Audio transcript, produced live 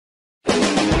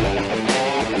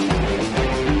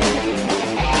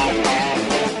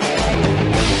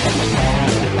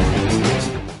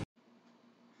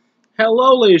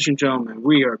Hello, ladies and gentlemen.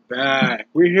 We are back.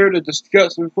 We're here to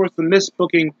discuss and enforce the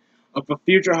misbooking of a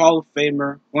future Hall of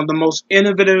Famer, one of the most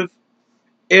innovative,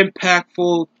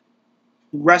 impactful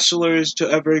wrestlers to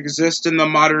ever exist in the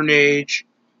modern age.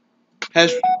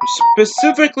 Has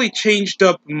specifically changed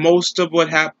up most of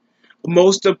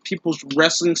people's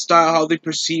wrestling style, how they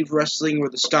perceive wrestling, or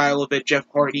the style of it. Jeff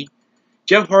Hardy.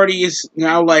 Jeff Hardy is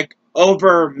now like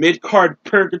over mid-card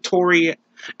purgatory,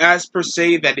 as per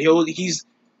se. He's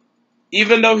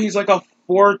even though he's like a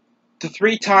 4 to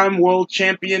 3 time world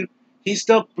champion, he's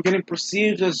still getting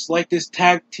perceived as like this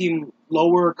tag team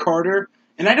lower Carter.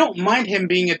 And I don't mind him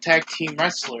being a tag team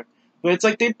wrestler. But it's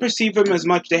like they perceive him as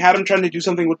much. They had him trying to do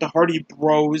something with the Hardy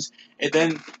Bros, and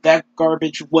then that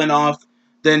garbage went off.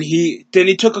 Then he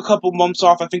took a couple months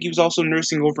off. I think he was also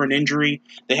nursing over an injury.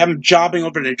 They have him jobbing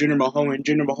over to Jinder Mahal, and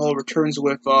Jinder Mahal returns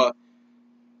with the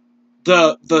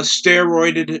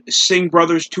steroided Singh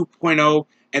Brothers 2.0,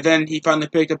 and then he finally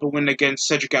picked up a win against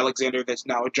Cedric Alexander that's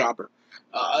now a jobber.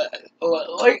 I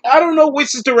don't know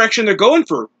which direction they're going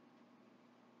for.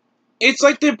 It's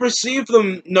like they perceive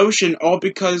the notion all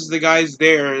because the guy's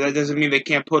there. That doesn't mean they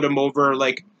can't put him over,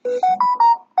 like,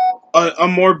 a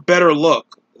more better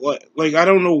look. Like, I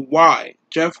don't know why.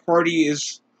 Jeff Hardy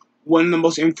is one of the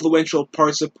most influential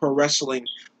parts of pro wrestling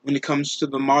when it comes to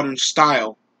the modern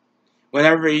style.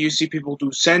 Whenever you see people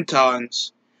do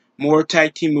sentons, more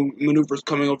tag team maneuvers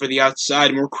coming over the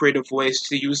outside, more creative ways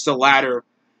to use the ladder,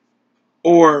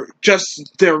 or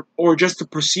just the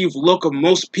perceived look of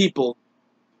most people,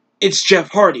 it's Jeff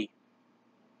Hardy.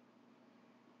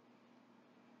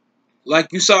 Like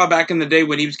you saw back in the day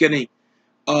when he was getting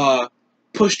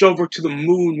pushed over to the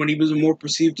moon, when he was more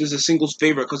perceived as a singles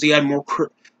favorite because he had more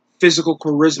physical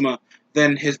charisma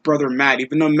than his brother Matt.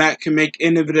 Even though Matt can make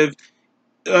innovative,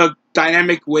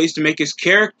 dynamic ways to make his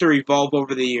character evolve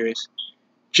over the years,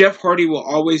 Jeff Hardy will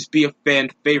always be a fan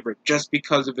favorite just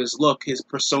because of his look, his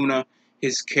persona,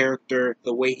 his character,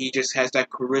 the way he just has that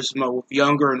charisma with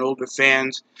younger and older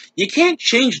fans. You can't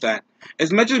change that.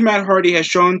 As much as Matt Hardy has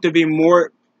shown to be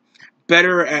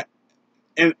better at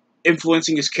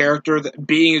influencing his character,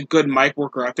 being a good mic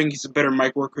worker, I think he's a better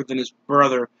mic worker than his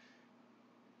brother.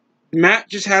 Matt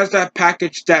just has that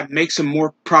package that makes him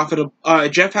more profitable.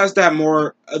 Jeff has that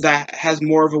has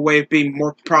more of a way of being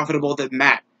more profitable than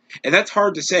Matt. And that's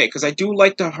hard to say, because I do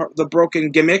like the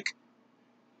broken gimmick.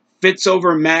 Fits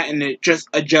over Matt, and it just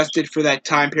adjusted for that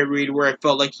time period where I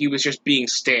felt like he was just being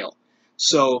stale.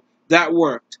 So that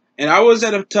worked. And I was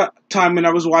at a time when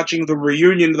I was watching the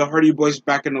reunion of the Hardy Boys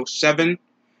back in 2007,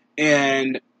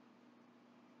 and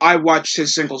I watched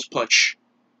his singles push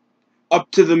up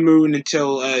to the moon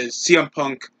until CM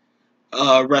Punk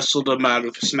wrestled him out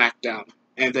of SmackDown.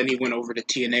 And then he went over to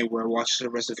TNA, where I watched the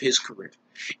rest of his career.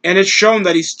 And it's shown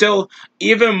that he's still,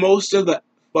 even most of the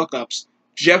fuck-ups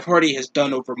Jeff Hardy has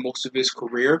done over most of his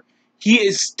career, he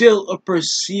is still a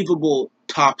perceivable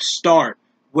top star,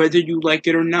 whether you like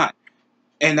it or not.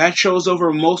 And that shows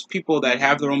over most people that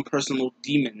have their own personal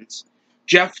demons.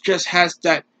 Jeff just has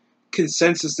that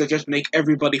consensus that just make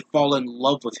everybody fall in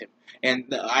love with him.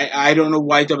 And I don't know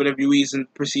why WWE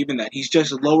isn't perceiving that. He's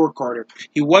just a lower Carter.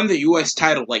 He won the U.S.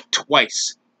 title like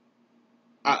twice.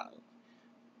 I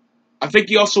think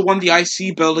he also won the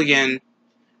IC belt again.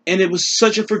 And it was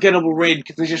such a forgettable reign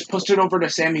because they just pushed it over to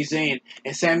Sami Zayn.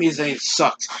 And Sami Zayn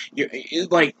sucks.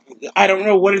 Like, I don't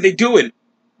know, what are they doing?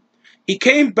 He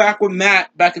came back with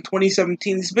Matt back in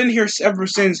 2017. He's been here ever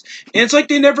since. And it's like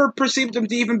they never perceived him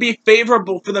to even be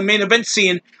favorable for the main event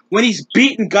scene when he's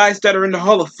beaten guys that are in the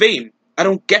Hall of Fame. I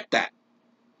don't get that.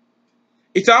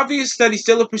 It's obvious that he's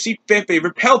still a perceived fan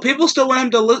favorite. Hell, people still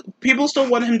want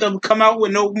him to come out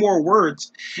with no more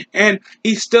words. And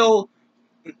he's still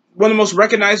one of the most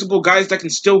recognizable guys that can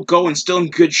still go and still in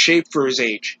good shape for his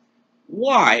age.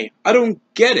 Why? I don't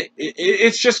get it.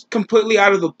 It's just completely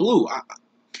out of the blue.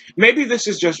 Maybe this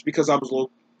is just because I was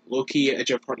low-key a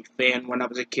Jeff Hardy fan when I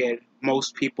was a kid.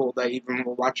 Most people that even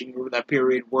were watching over that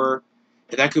period were.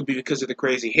 And that could be because of the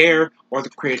crazy hair or the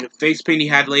creative face paint he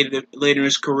had later in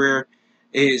his career.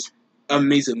 His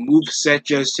amazing moveset,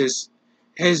 just his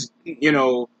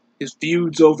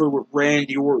feuds over with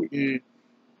Randy Orton,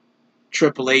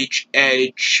 Triple H,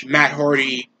 Edge, Matt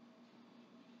Hardy.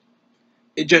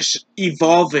 It just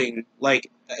evolving. Like,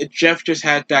 Jeff just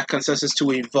had that consensus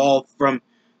to evolve from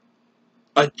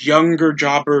a younger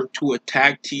jobber to a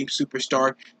tag team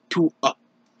superstar to a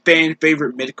fan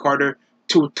favorite mid-carder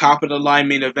to a top-of-the-line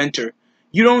main eventer.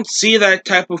 You don't see that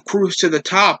type of cruise to the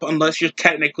top unless you're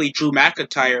technically Drew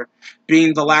McIntyre,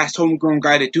 being the last homegrown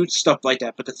guy to do stuff like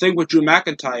that. But the thing with Drew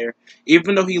McIntyre,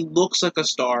 even though he looks like a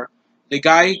star, the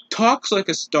guy talks like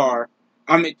a star,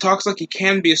 I mean, talks like he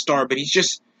can be a star, but he's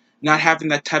just not having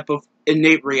that type of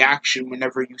innate reaction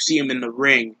whenever you see him in the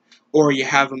ring, or you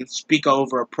have him speak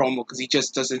over a promo, because he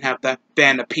just doesn't have that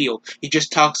fan appeal. He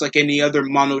just talks like any other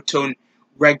monotone,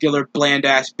 regular,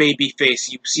 bland-ass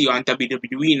babyface you see on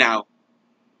WWE now.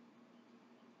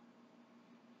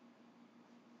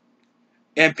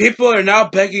 And people are now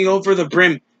begging over the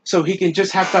brim so he can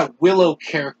just have that Willow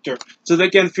character, so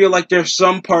they can feel like there's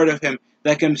some part of him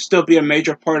that can still be a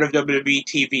major part of WWE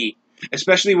TV.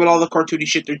 Especially with all the cartoony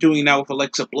shit they're doing now with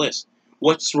Alexa Bliss.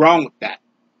 What's wrong with that?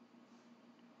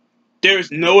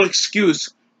 There's no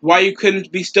excuse why you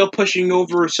couldn't be still pushing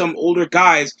over some older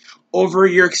guys over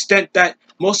your extent that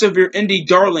most of your indie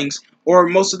darlings, or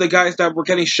most of the guys that were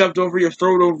getting shoved over your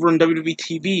throat over on WWE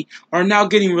TV, are now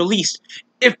getting released.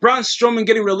 If Braun Strowman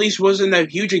getting released wasn't a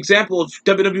huge example of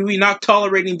WWE not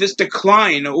tolerating this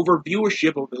decline over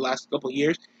viewership over the last couple of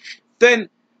years, then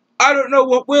I don't know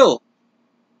what will.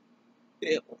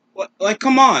 Like,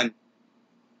 come on.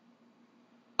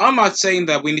 I'm not saying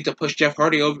that we need to push Jeff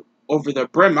Hardy over the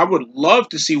brim. I would love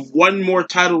to see one more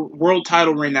world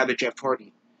title reign out of Jeff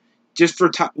Hardy. Just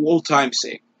for old time's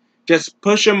sake. Just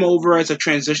push him over as a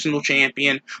transitional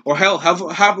champion. Or hell,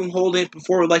 have him hold it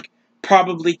before, like,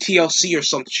 probably TLC or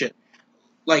some shit.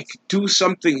 Like, do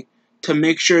something to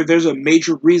make sure there's a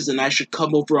major reason I should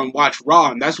come over and watch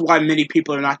Raw. And that's why many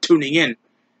people are not tuning in.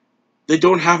 They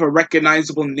don't have a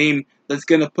recognizable name that's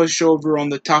going to push over on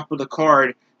the top of the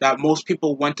card that most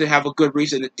people want to have a good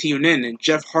reason to tune in. And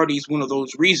Jeff Hardy is one of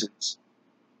those reasons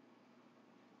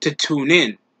to tune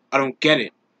in. I don't get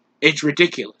it. It's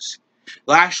ridiculous.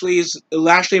 Lashley and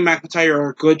McIntyre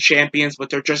are good champions, but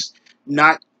they're just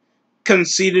not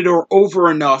conceited or over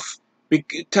enough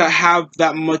to have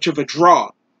that much of a draw.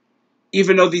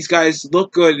 Even though these guys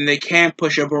look good and they can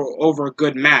push over a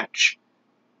good match.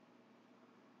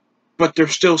 But they're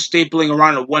still stapling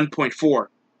around a 1.4,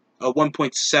 a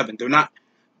 1.7.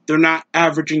 They're not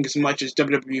averaging as much as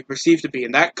WWE perceived to be,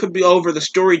 and that could be over the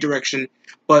story direction,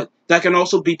 but that can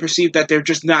also be perceived that they're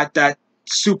just not that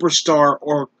superstar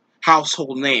or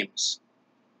household names.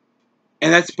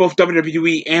 And that's both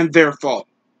WWE and their fault.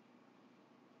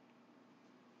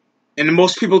 And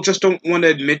most people just don't want to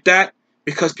admit that,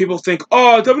 because people think,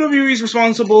 oh, WWE is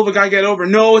responsible if a guy get over.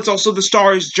 No, it's also the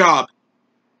star's job.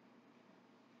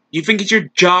 You think it's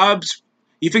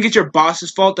your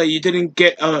boss's fault that you didn't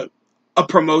get a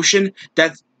promotion?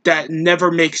 That never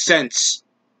makes sense.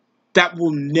 That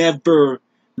will never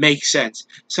make sense.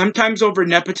 Sometimes over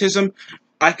nepotism,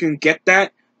 I can get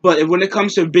that, but when it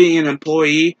comes to being an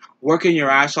employee, working your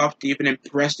ass off to even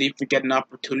impress, to even get an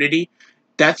opportunity,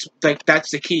 that's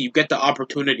the key. You get the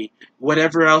opportunity.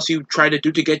 Whatever else you try to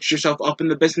do to get yourself up in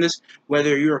the business,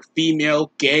 whether you're a female,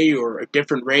 gay, or a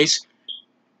different race,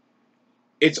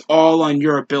 it's all on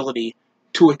your ability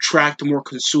to attract more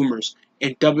consumers.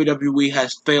 And WWE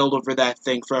has failed over that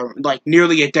thing for like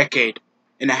nearly a decade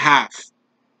and a half.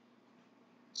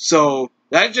 So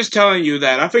that's just telling you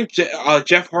that I think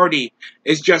Jeff Hardy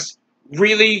is just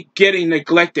really getting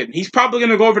neglected. He's probably going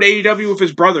to go over to AEW with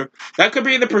his brother. That could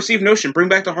be the perceived notion. Bring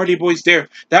back the Hardy Boys there.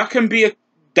 That can be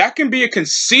a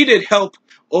conceited help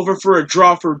over for a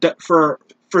draw for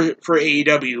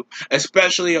AEW,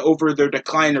 especially over their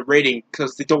decline in rating,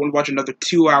 because they don't want to watch another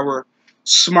 2-hour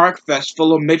smart fest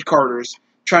full of mid-carders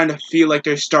trying to feel like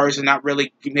they're stars and not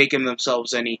really making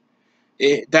themselves any.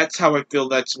 That's how I feel.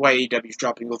 That's why AEW's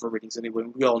dropping over ratings anyway.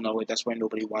 We all know it. That's why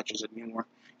nobody watches it anymore.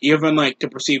 Even like the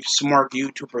perceived smart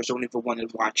YouTubers don't even want to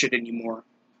watch it anymore.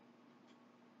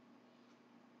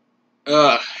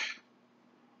 I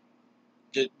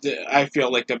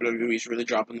feel like WWE is really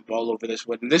dropping the ball over this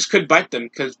one. And this could bite them,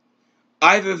 because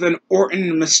either than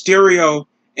Orton, Mysterio,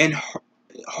 and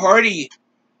Hardy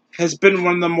has been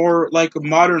one of the more, like,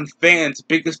 modern fans'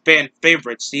 biggest fan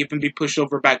favorites to even be pushed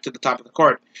over back to the top of the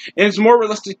card. And it's more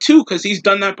realistic, too, because he's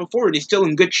done that before, and he's still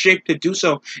in good shape to do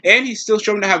so. And he's still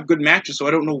shown to have good matches, so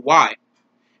I don't know why.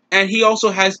 And he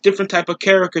also has different type of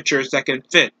caricatures that can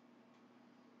fit.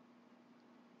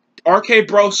 RK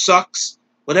Bro sucks.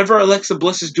 Whatever Alexa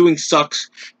Bliss is doing sucks.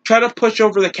 Try to push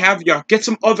over the caviar. Get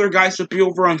some other guys to be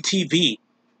over on TV.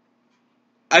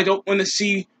 I don't want to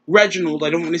see Reginald. I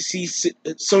don't want to see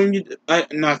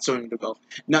not Sonya Deville.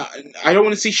 No, I don't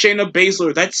want to see Shayna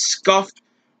Baszler. That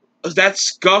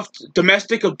scuffed,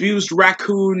 domestic abused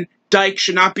raccoon dyke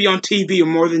should not be on TV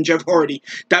more than Jeff Hardy.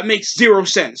 That makes zero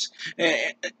sense.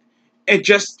 And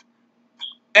just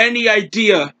any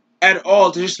idea at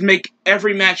all to just make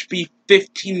every match be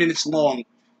 15 minutes long,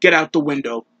 get out the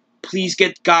window. please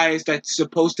get guys that's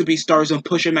supposed to be stars and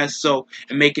push them as so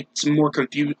and make it some more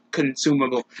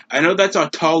consumable. I know that's a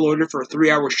tall order for a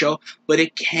 3-hour show, but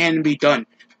it can be done.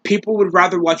 People would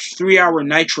rather watch 3-hour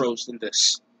nitros than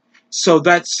this. So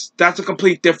that's a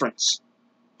complete difference.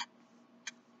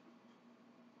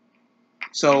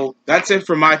 So that's it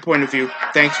from my point of view.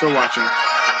 Thanks for watching.